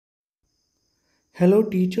Hello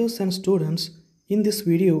teachers and students, in this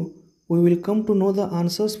video we will come to know the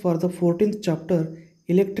answers for the 14th chapter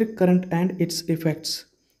Electric Current and its Effects.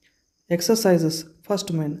 Exercises.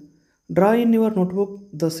 First main. Draw in your notebook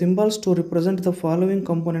the symbols to represent the following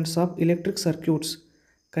components of electric circuits: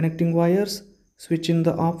 connecting wires, switch in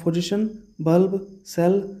the off position, bulb,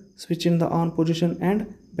 cell, switch in the on position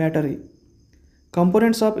and battery.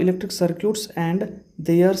 Components of electric circuits and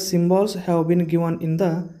their symbols have been given in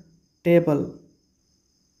the table.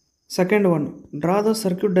 Second one, draw the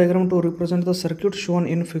circuit diagram to represent the circuit shown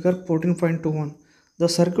in figure 14.21. The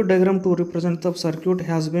circuit diagram to represent the circuit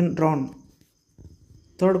has been drawn.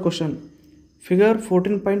 Third question, figure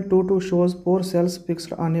 14.22 shows 4 cells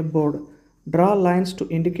fixed on a board. Draw lines to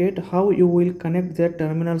indicate how you will connect their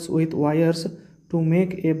terminals with wires to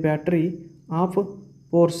make a battery of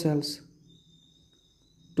 4 cells.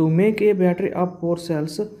 To make a battery of 4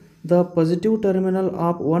 cells, the positive terminal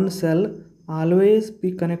of one cell always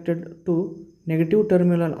be connected to negative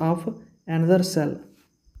terminal of another cell.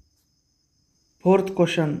 Fourth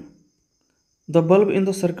question. The bulb in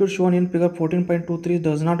the circuit shown in figure 14.23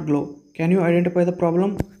 does not glow. Can you identify the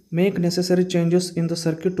problem? Make necessary changes in the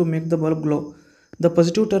circuit to make the bulb glow. The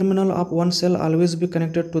positive terminal of one cell always be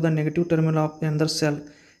connected to the negative terminal of another cell.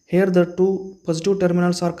 Here the two positive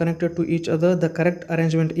terminals are connected to each other. The correct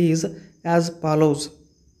arrangement is as follows.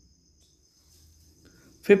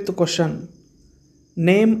 Fifth question.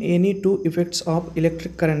 Name any two effects of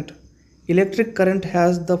electric current. Electric current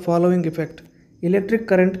has the following effect. Electric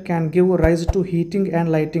current can give rise to heating and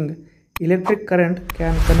lighting. Electric current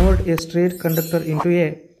can convert a straight conductor into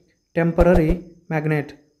a temporary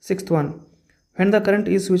magnet. Sixth one. When the current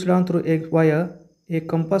is switched on through a wire, a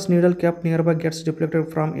compass needle kept nearby gets deflected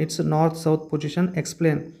from its north-south position.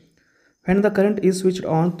 Explain. When the current is switched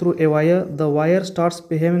on through a wire, the wire starts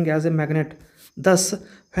behaving as a magnet. Thus,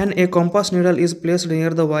 when a compass needle is placed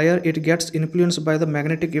near the wire, it gets influenced by the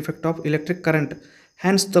magnetic effect of electric current.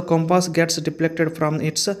 Hence, the compass gets deflected from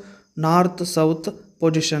its north-south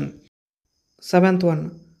position. Seventh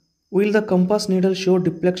one. Will the compass needle show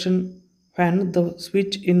deflection when the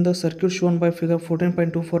switch in the circuit shown by figure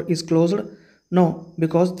 14.24 is closed? No,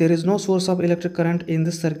 because there is no source of electric current in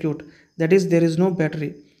this circuit. That is, there is no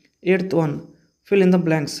battery. Eighth one. Fill in the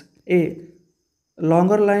blanks. A.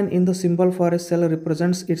 Longer line in the symbol for a cell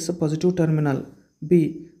represents its positive terminal.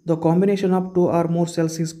 B. The combination of two or more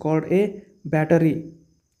cells is called a battery.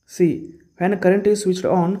 C. When current is switched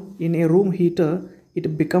on in a room heater,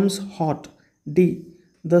 it becomes hot. D.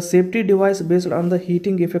 The safety device based on the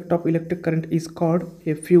heating effect of electric current is called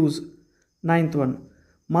a fuse. Ninth one.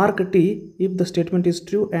 Mark T if the statement is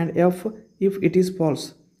true and F if it is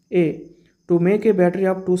false. A. To make a battery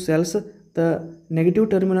of two cells, the negative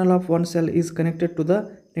terminal of one cell is connected to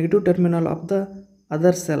the negative terminal of the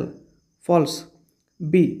other cell. False.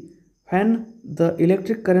 B. When the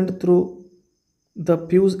electric current through the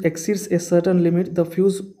fuse exceeds a certain limit, the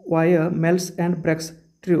fuse wire melts and breaks.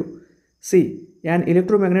 True. C. An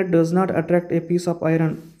electromagnet does not attract a piece of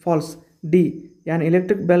iron. False. D. An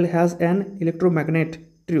electric bell has an electromagnet.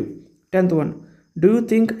 True. 10th one. Do you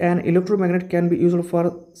think an electromagnet can be used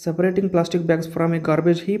for separating plastic bags from a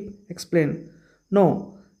garbage heap? Explain.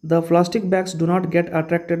 No. The plastic bags do not get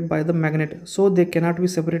attracted by the magnet, so they cannot be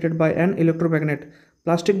separated by an electromagnet.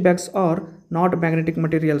 Plastic bags are not magnetic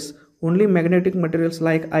materials. Only magnetic materials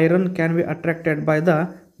like iron can be attracted by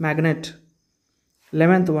the magnet.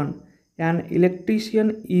 11th one. An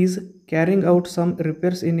electrician is carrying out some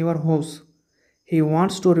repairs in your house. He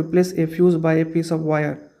wants to replace a fuse by a piece of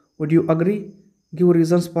wire. Would you agree? Give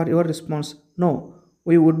reasons for your response. No,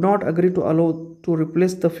 we would not agree to allow to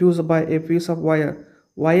replace the fuse by a piece of wire.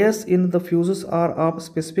 Wires in the fuses are of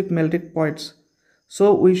specific melting points.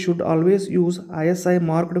 So we should always use ISI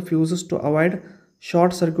marked fuses to avoid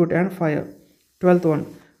short circuit and fire. 12th one.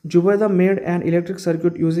 Jubeda made an electric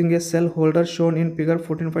circuit using a cell holder shown in figure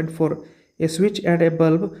 14.4, a switch and a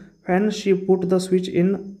bulb. When she put the switch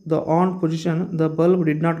in the on position, the bulb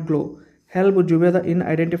did not glow. Help Jubeda in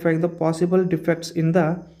identifying the possible defects in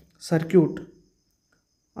the circuit.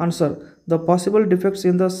 Answer. The possible defects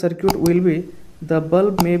in the circuit will be the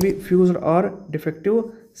bulb may be fused or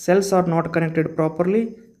defective, cells are not connected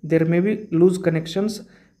properly, there may be loose connections,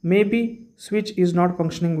 maybe switch is not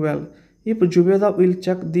functioning well. If Jubeda will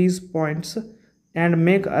check these points and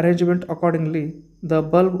make arrangement accordingly, the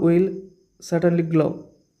bulb will certainly glow.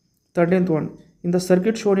 13th one. In the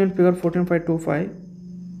circuit shown in figure 14.25,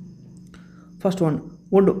 first one,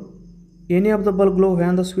 would any of the bulb glow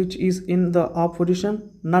when the switch is in the off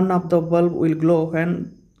position? None of the bulb will glow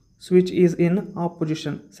when switch is in off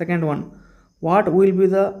position. Second one, what will be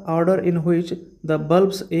the order in which the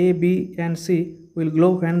bulbs A, B and C will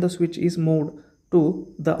glow when the switch is moved to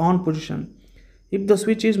the on position. If the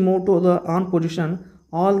switch is moved to the on position,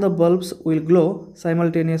 all the bulbs will glow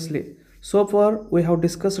simultaneously. So far, we have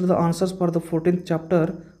discussed the answers for the 14th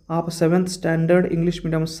chapter of 7th Standard English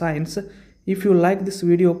Medium Science. If you like this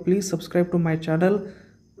video, please subscribe to my channel.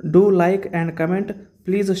 Do like and comment.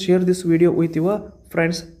 Please share this video with your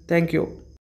friends. Thank you.